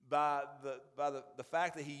 By the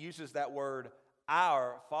fact that he uses that word,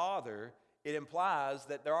 our Father, it implies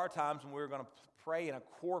that there are times when we're going to pray in a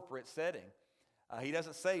corporate setting. He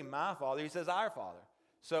doesn't say my Father, he says our Father.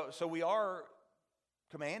 So we are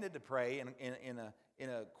commanded to pray in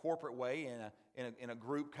a corporate way, in a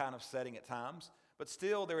group kind of setting at times. But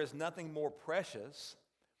still, there is nothing more precious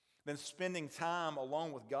than spending time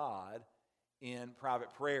alone with God in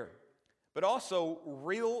private prayer. But also,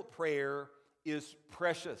 real prayer is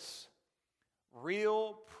precious.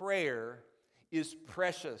 Real prayer is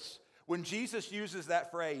precious. When Jesus uses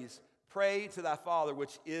that phrase, pray to thy Father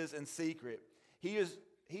which is in secret, he is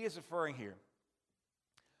referring here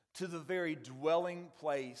to the very dwelling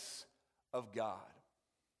place of God.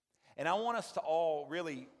 And I want us to all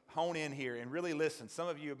really hone in here and really listen. Some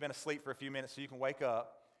of you have been asleep for a few minutes so you can wake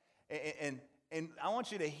up. And I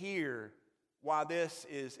want you to hear why this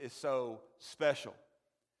is so special.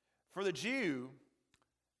 For the Jew,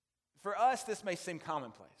 for us, this may seem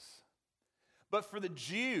commonplace. But for the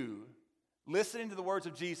Jew, listening to the words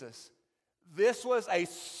of Jesus, this was a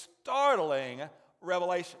startling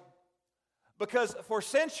revelation. Because for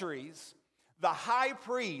centuries, the high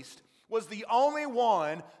priest was the only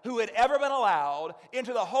one who had ever been allowed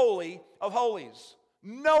into the Holy of Holies.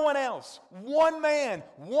 No one else. One man,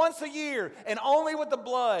 once a year, and only with the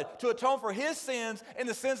blood to atone for his sins and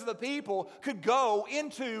the sins of the people, could go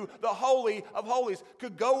into the Holy of Holies,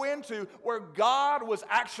 could go into where God was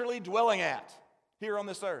actually dwelling at here on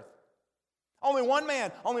this earth. Only one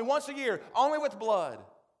man, only once a year, only with blood.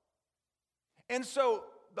 And so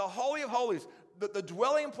the Holy of Holies, the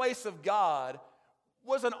dwelling place of God,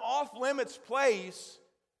 was an off-limits place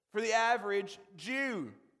for the average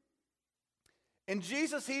Jew. And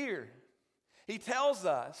Jesus here, he tells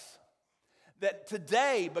us that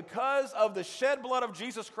today, because of the shed blood of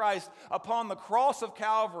Jesus Christ upon the cross of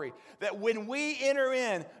Calvary, that when we enter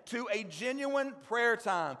into a genuine prayer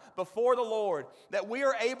time before the Lord, that we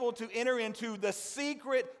are able to enter into the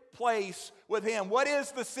secret place with Him. What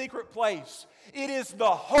is the secret place? It is the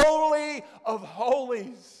Holy of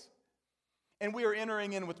Holies. And we are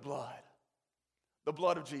entering in with blood, the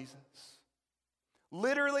blood of Jesus.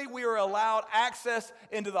 Literally, we are allowed access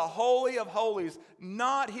into the Holy of Holies,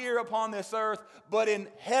 not here upon this earth, but in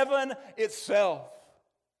heaven itself.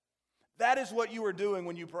 That is what you are doing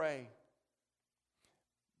when you pray.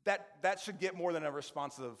 That should get more than a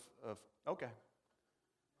response of okay.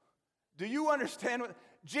 Do you understand what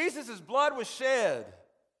Jesus' blood was shed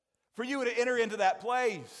for you to enter into that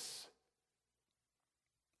place?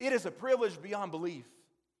 It is a privilege beyond belief.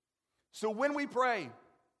 So when we pray,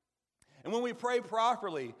 and when we pray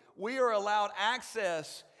properly, we are allowed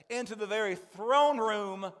access into the very throne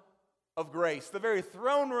room of grace, the very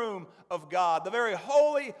throne room of God, the very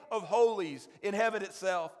holy of holies in heaven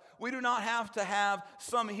itself. We do not have to have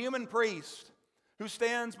some human priest who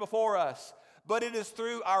stands before us, but it is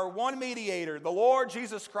through our one mediator, the Lord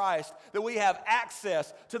Jesus Christ, that we have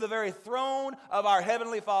access to the very throne of our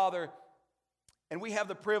Heavenly Father. And we have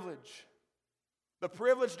the privilege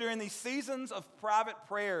during these seasons of private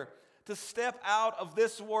prayer to step out of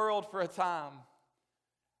this world for a time.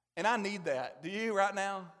 And I need that. Do you right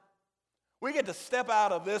now? We get to step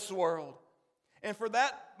out of this world. And for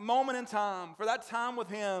that moment in time, for that time with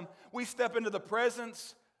Him, we step into the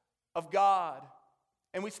presence of God.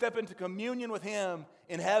 And we step into communion with Him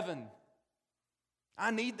in heaven.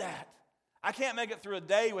 I need that. I can't make it through a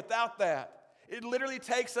day without that. It literally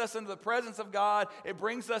takes us into the presence of God. It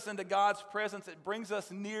brings us into God's presence. It brings us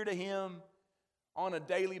near to Him on a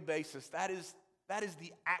daily basis. That is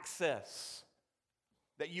the access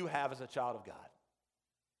that you have as a child of God.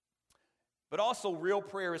 But also, real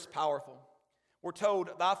prayer is powerful. We're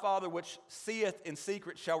told, "Thy Father which seeth in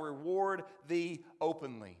secret shall reward thee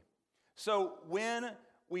openly." So when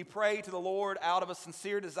we pray to the Lord out of a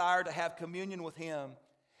sincere desire to have communion with Him,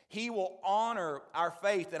 He will honor our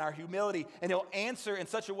faith and our humility, and He'll answer in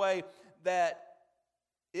such a way that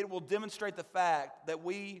it will demonstrate the fact that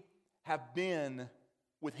we have been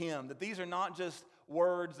with Him, that these are not just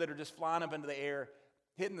words that are just flying up into the air,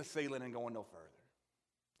 hitting the ceiling and going no further.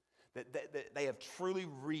 That they have truly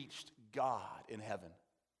reached God in heaven.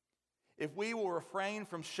 If we will refrain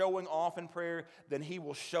from showing off in prayer, then He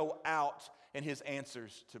will show out in His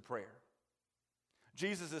answers to prayer.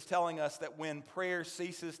 Jesus is telling us that when prayer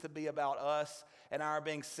ceases to be about us and our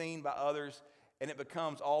being seen by others, and it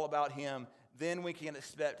becomes all about Him, then we can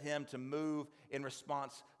expect Him to move in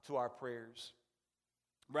response to our prayers.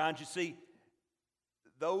 Brian, you see,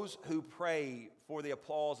 those who pray for the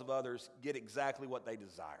applause of others get exactly what they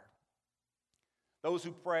desire. Those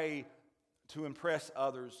who pray to impress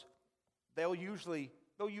others, they'll usually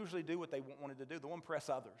do what they wanted to do. They'll impress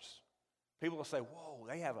others. People will say, "Whoa,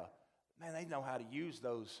 they know how to use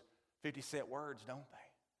those 50-cent words, don't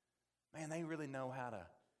they? Man, they really know how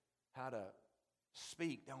to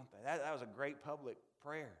speak, don't they? That was a great public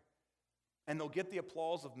prayer." And they'll get the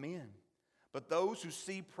applause of men. But those who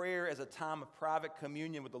see prayer as a time of private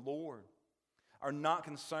communion with the Lord are not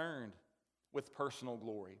concerned with personal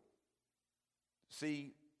glory.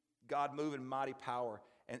 See God move in mighty power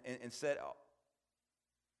and set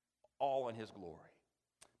all in His glory.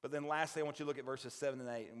 But then lastly, I want you to look at verses 7 and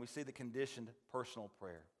 8, and we see the conditioned personal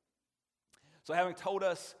prayer. So having told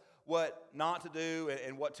us what not to do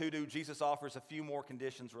and what to do, Jesus offers a few more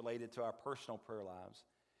conditions related to our personal prayer lives.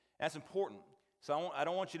 That's important. So I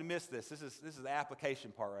don't want you to miss this. This is the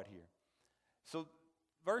application part right here. So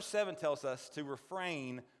verse 7 tells us to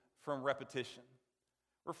refrain from repetition.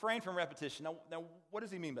 Refrain from repetition. Now what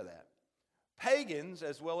does he mean by that? Pagans,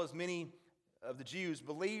 as well as many of the Jews,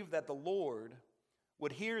 believed that the Lord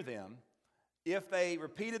would hear them if they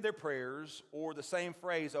repeated their prayers or the same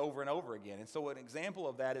phrase over and over again. And so an example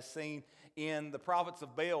of that is seen in the prophets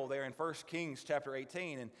of Baal there in 1 Kings chapter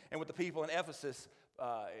 18 and with the people in Ephesus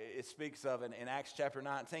it speaks of in Acts chapter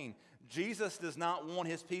 19. Jesus does not want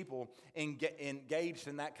His people engaged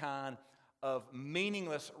in that kind of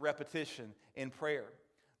meaningless repetition in prayer.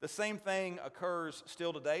 The same thing occurs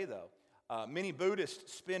still today, though. Many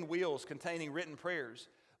Buddhists spin wheels containing written prayers,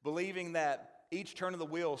 believing that each turn of the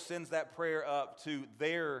wheel sends that prayer up to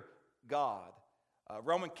their God.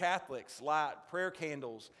 Roman Catholics light prayer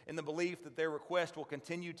candles in the belief that their request will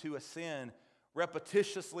continue to ascend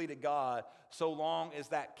repetitiously to God so long as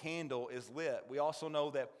that candle is lit. We also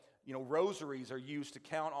know that rosaries are used to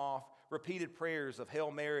count off repeated prayers of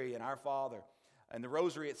Hail Mary and Our Father. And the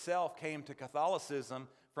rosary itself came to Catholicism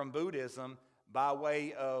from Buddhism by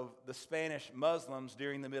way of the Spanish Muslims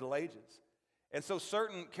during the Middle Ages. And so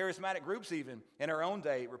certain charismatic groups even in our own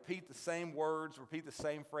day repeat the same words, repeat the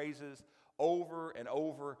same phrases over and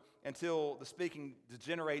over until the speaking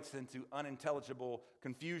degenerates into unintelligible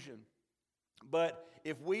confusion. But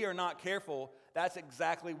if we are not careful, that's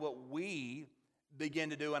exactly what we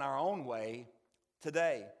begin to do in our own way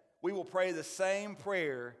today. We will pray the same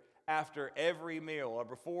prayer after every meal or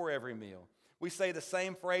before every meal. We say the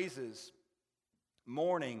same phrases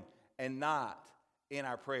morning and night in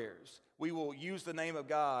our prayers. We will use the name of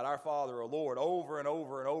God, our Father, or Lord, over and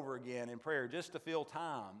over and over again in prayer just to fill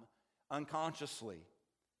time unconsciously.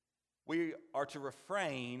 We are to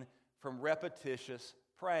refrain from repetitious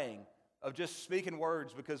praying, of just speaking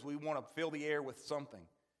words because we want to fill the air with something.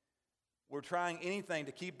 We're trying anything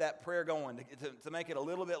to keep that prayer going, to make it a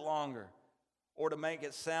little bit longer, or to make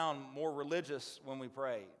it sound more religious when we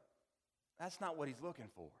pray. That's not what he's looking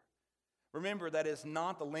for. Remember that it's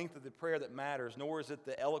not the length of the prayer that matters, nor is it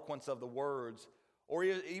the eloquence of the words, or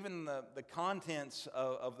even the contents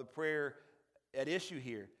of the prayer at issue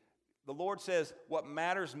here. The Lord says what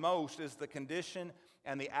matters most is the condition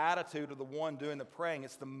and the attitude of the one doing the praying.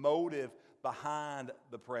 It's the motive behind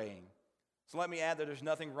the praying. So let me add that there's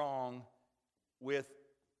nothing wrong with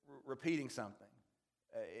repeating something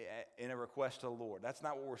in a request to the Lord. That's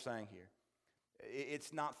not what we're saying here.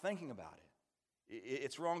 It's not thinking about it.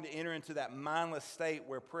 It's wrong to enter into that mindless state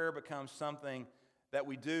where prayer becomes something that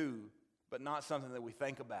we do, but not something that we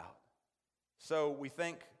think about. So we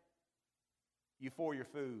thank you for your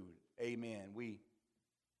food. Amen. We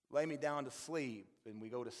lay me down to sleep, and we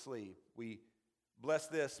go to sleep. We bless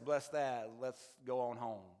this, bless that, let's go on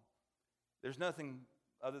home. There's nothing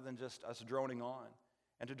other than just us droning on.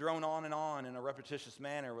 And to drone on and on in a repetitious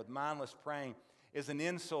manner with mindless praying is an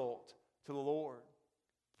insult to the Lord.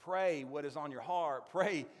 Pray what is on your heart.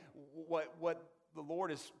 Pray what the Lord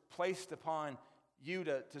has placed upon you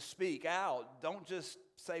to speak out. Don't just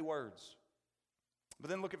say words. But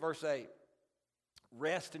then look at verse 8.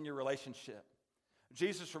 Rest in your relationship.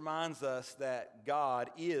 Jesus reminds us that God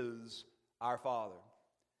is our Father.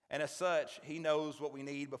 And as such, he knows what we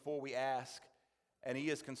need before we ask, and he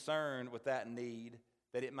is concerned with that need,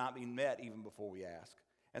 that it might be met even before we ask.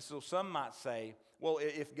 And so some might say, well,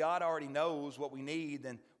 if God already knows what we need,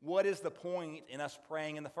 then what is the point in us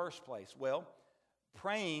praying in the first place? Well,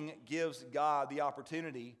 praying gives God the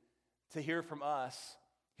opportunity to hear from us,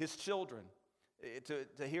 his children,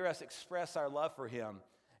 to hear us express our love for him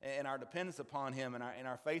and our dependence upon him and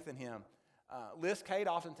our faith in him. Liz Kate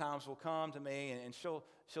oftentimes will come to me and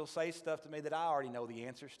she'll say stuff to me that I already know the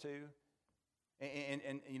answers to.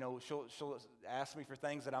 And you know, she'll ask me for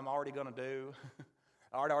things that I'm already going to do.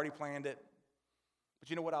 I already planned it. But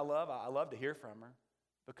you know what I love? I love to hear from her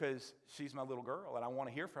because she's my little girl, and I want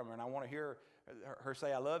to hear from her, and I want to hear her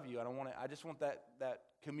say, I love you, and I just want that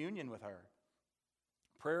communion with her.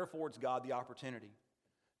 Prayer affords God the opportunity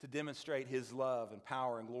to demonstrate his love and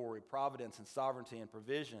power and glory, providence and sovereignty and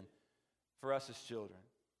provision for us as children.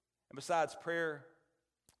 And besides,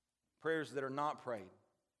 prayers that are not prayed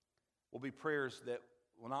will be prayers that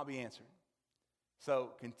will not be answered.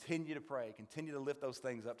 So continue to pray. Continue to lift those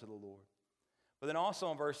things up to the Lord. But then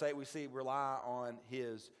also in verse 8, we see rely on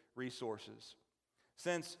his resources.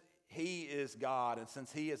 Since he is God and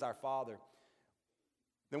since he is our Father,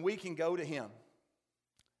 then we can go to him.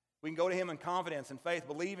 We can go to him in confidence and faith,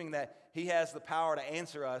 believing that he has the power to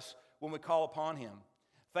answer us when we call upon him.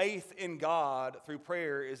 Faith in God through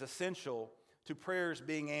prayer is essential to prayers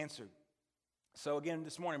being answered. So again,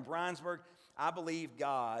 this morning, Bryansburg, I believe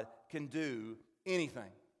God can do anything.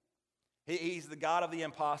 He's the God of the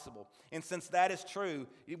impossible. And since that is true,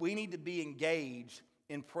 we need to be engaged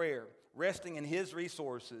in prayer, resting in his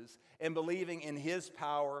resources and believing in his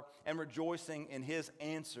power and rejoicing in his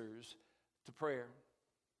answers to prayer.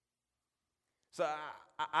 So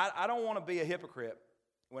I don't want to be a hypocrite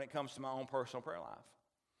when it comes to my own personal prayer life.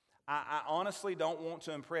 I honestly don't want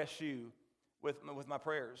to impress you with my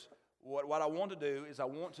prayers. What I want to do is I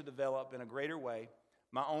want to develop in a greater way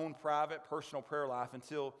my own private, personal prayer life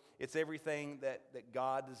until it's everything that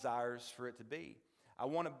God desires for it to be. I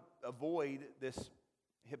want to avoid this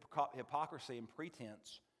hypocrisy and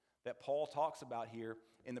pretense that Paul talks about here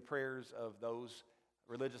in the prayers of those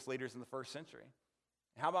religious leaders in the first century.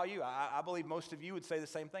 How about you? I believe most of you would say the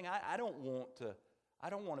same thing. I don't want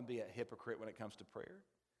to be a hypocrite when it comes to prayer.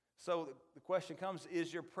 So the question comes,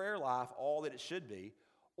 is your prayer life all that it should be,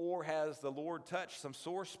 or has the Lord touched some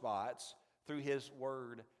sore spots through his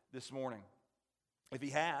word this morning? If he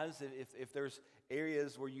has, if there's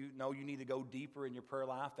areas where you know you need to go deeper in your prayer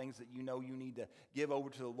life, things that you know you need to give over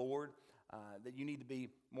to the Lord, that you need to be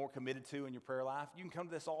more committed to in your prayer life, you can come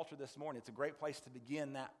to this altar this morning. It's a great place to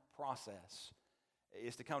begin that process,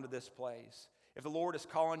 is to come to this place. If the Lord is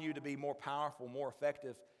calling you to be more powerful, more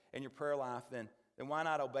effective in your prayer life, then why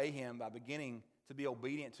not obey Him by beginning to be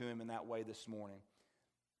obedient to Him in that way this morning?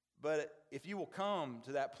 But if you will come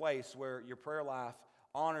to that place where your prayer life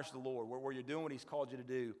honors the Lord, where you're doing what He's called you to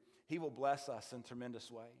do, He will bless us in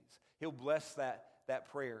tremendous ways. He'll bless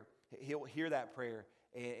that prayer. He'll hear that prayer,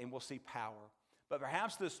 and we'll see power. But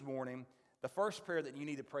perhaps this morning, the first prayer that you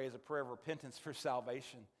need to pray is a prayer of repentance for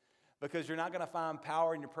salvation, because you're not going to find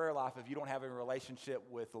power in your prayer life if you don't have a relationship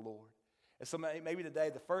with the Lord. And so maybe today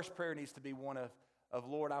the first prayer needs to be one of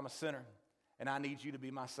Lord, I'm a sinner, and I need you to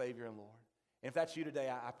be my Savior and Lord. And if that's you today,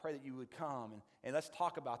 I pray that you would come, and let's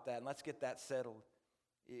talk about that, and let's get that settled.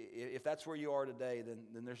 If that's where you are today,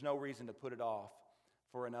 then there's no reason to put it off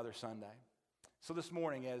for another Sunday. So this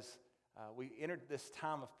morning, as we entered this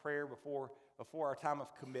time of prayer before our time of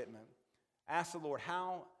commitment, ask the Lord,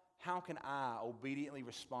 how can I obediently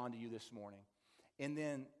respond to you this morning? And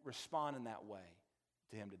then respond in that way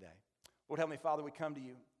to Him today. Lord, Heavenly Father, we come to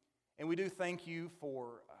you, and we do thank you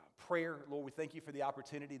for prayer. Lord, we thank you for the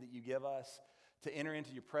opportunity that you give us to enter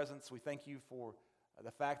into your presence. We thank you for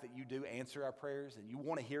the fact that you do answer our prayers and you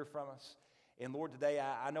want to hear from us. And Lord, today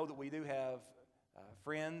I know that we do have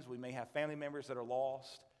friends. We may have family members that are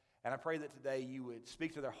lost. And I pray that today you would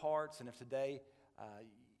speak to their hearts. And if today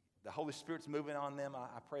the Holy Spirit's moving on them,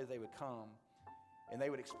 I pray that they would come and they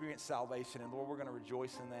would experience salvation. And Lord, we're going to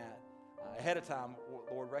rejoice in that ahead of time,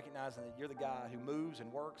 Lord, recognizing that you're the God who moves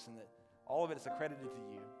and works and that all of it is accredited to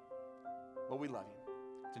you. Lord, we love you.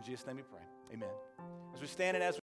 It's in Jesus' name we pray. Amen. As we stand and as